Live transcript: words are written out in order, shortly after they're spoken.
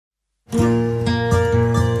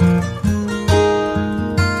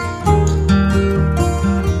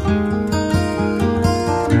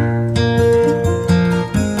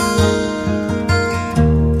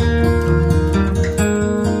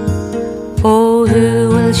Oh, who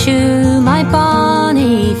will shoe my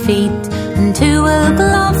bonny feet, and who will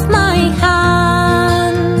glove my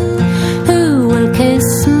hand? Who will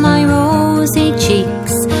kiss my rosy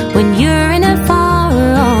cheeks when you're in a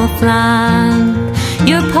far-off land?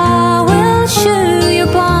 Your pa will shoe your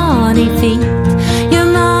bonny feet, your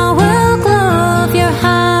ma will glove your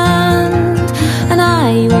hand, and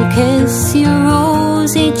I will kiss your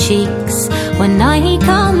rosy cheeks when I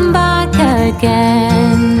come back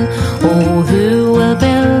again. Oh, who will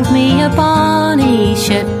build me a bonny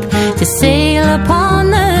ship to sail upon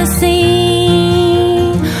the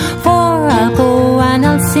sea? For I'll go and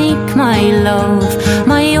I'll seek my love,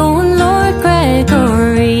 my own Lord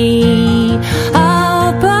Gregory.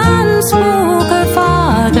 Up and spoke her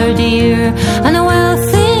father dear, and a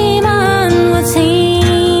wealthy man was he.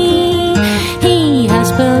 He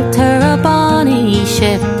has built her a bonny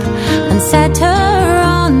ship and set her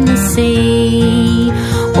on the sea.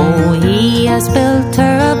 Oh, he has built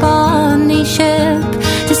her a bonny ship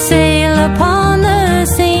to sail upon the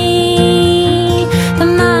sea. The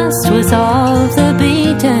mast was of the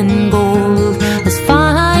beaten gold, as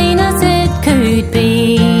fine as it could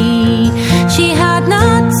be. She had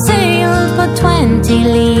not sailed but 20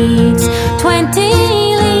 leagues, 20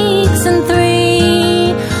 leagues and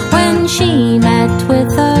 3, when she met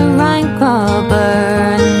with a rank robber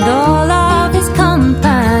and all of his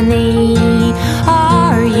company.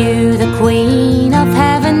 Are you the Queen of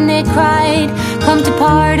Heaven, they cried, come to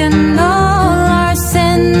pardon all our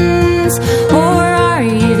sins? Or are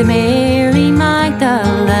you the Mary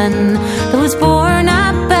Magdalene that was born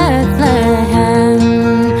at Bethlehem?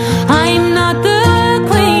 I'm not the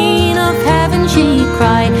Queen of Heaven, she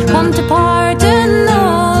cried, come to pardon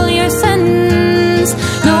all your sins.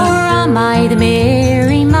 Nor am I the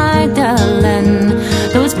Mary Magdalene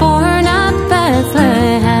that was born at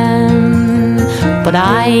Bethlehem, but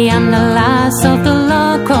I am the lass of the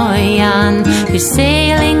Loch Royanne, who's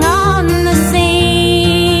sailing on the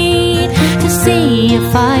sea to see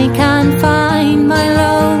if I can find my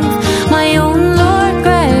love, my own Lord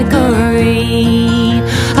Gregory.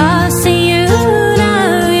 I'll see you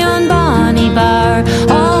now, yon bonny bar,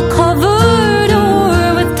 all covered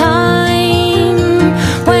o'er with thyme.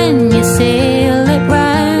 When you sail it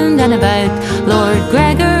round and about, Lord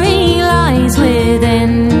Gregory lies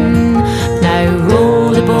within. Now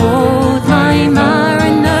row the boat, my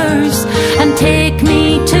mariners, and take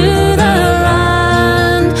me to the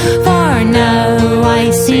land. For now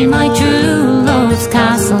I see my true love's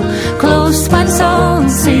castle close by the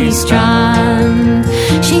Saltsea strand.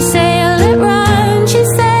 She sailed it round, she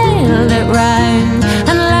sailed it round,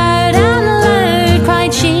 and loud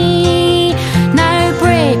cried she, now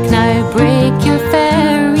break your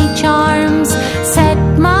fairy charms, set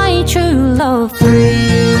my true love free.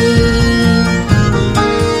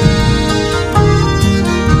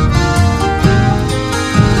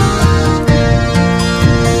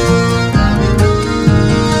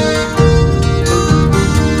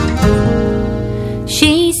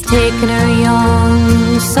 Taken her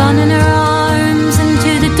young son in her arms, and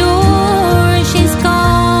to the door she's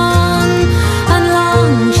gone. And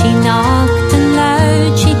long she knocked and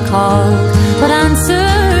loud she called, but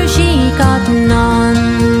answer she got none.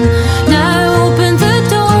 Now open the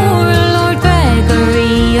door, Lord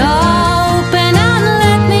Gregory, open and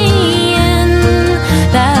let me in.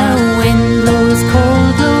 The wind blows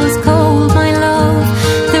cold, my love,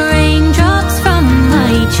 the rain drops from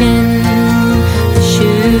my chin.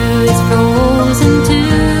 Is frozen to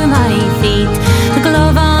my feet, the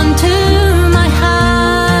glove onto my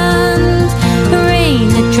hand, the rain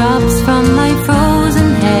that drops from my frozen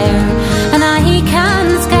hair, and I can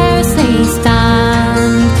scarcely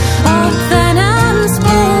stand. Up then and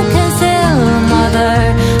spoke his ill mother,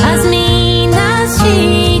 as mean as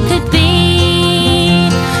she could be.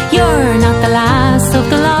 You're not the lass of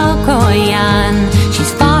the Loch Royanne,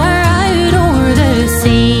 she's far out o'er the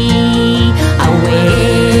sea.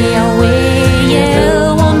 Away, you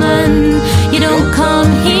ill woman, you don't come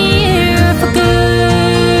here for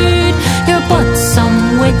good. You're but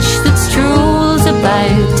some witch that strolls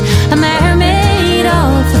about, a mermaid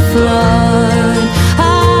of the flood.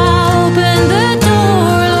 Open the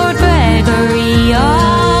door, Lord Gregory,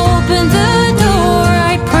 open the door,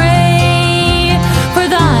 I pray. For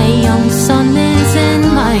thy young son is in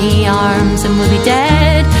my arms, and will be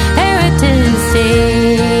dead ere it is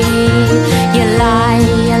day. You lie,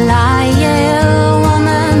 you ill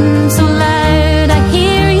woman, so loud I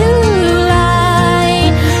hear you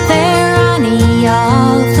lie. There Annie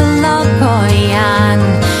of the Loch Royanne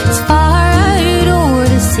is far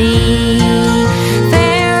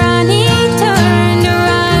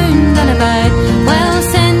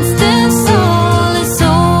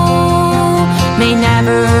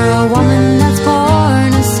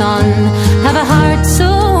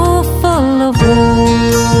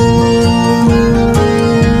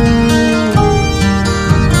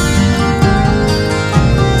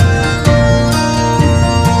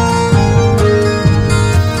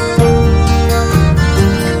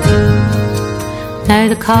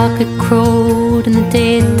the cock had crowed and the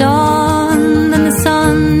day had dawned, and the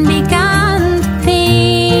sun began to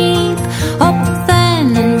peep. Up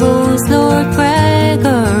then and rose Lord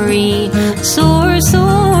Gregory, sore,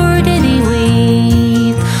 sore did he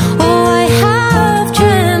weep. Oh, I have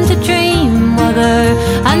dreamt a dream, mother,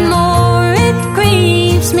 and more it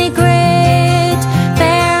grieves me great.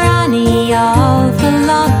 Fair Annie of the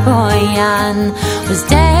Loch Royanne was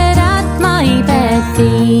dead at my bed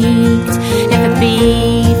feet. If it be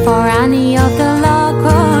for Annie of the Loch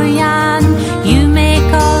Royanne, you make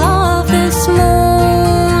all of this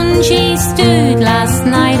moan. She stood last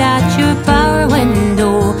night at your bower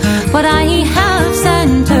window, but I have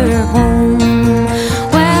sent her home.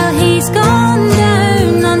 Well, he's gone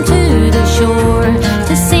down onto the shore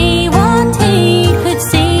to see what he could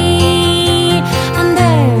see, and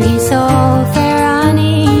there he saw fair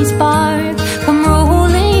Annie's bark come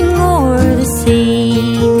rolling o'er the sea.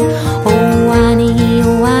 Oh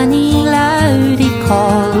Annie, loud he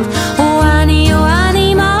called, oh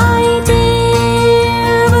Annie, my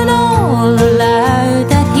dear, but all aloud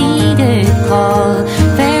that he did call,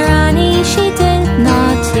 fair Annie she did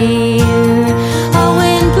not hear. A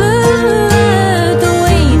wind blew out, the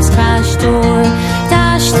waves crashed o'er,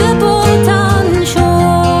 dashed the boat on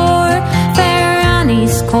shore. Fair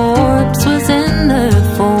Annie's corpse was in the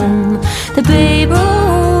foam, the babe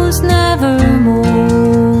rose nevermore.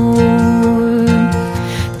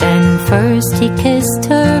 Then first he kissed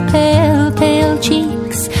her pale, pale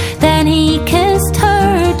cheeks, then he kissed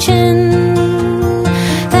her chin,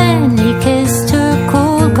 then he kissed her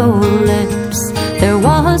cold, cold lips, there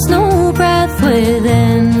was no breath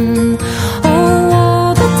within. Oh,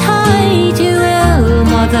 woe betide you, ill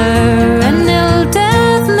mother, and ill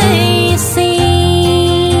death may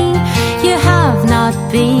see. You have not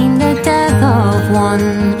been the death of one,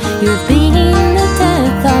 you've been the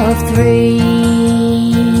death of three.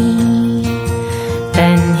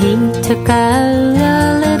 Then he took out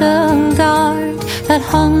a little dart that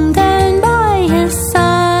hung down by his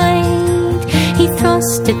side. He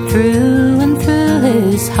thrust it through and through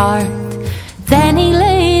his heart, then he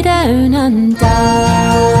lay down and died.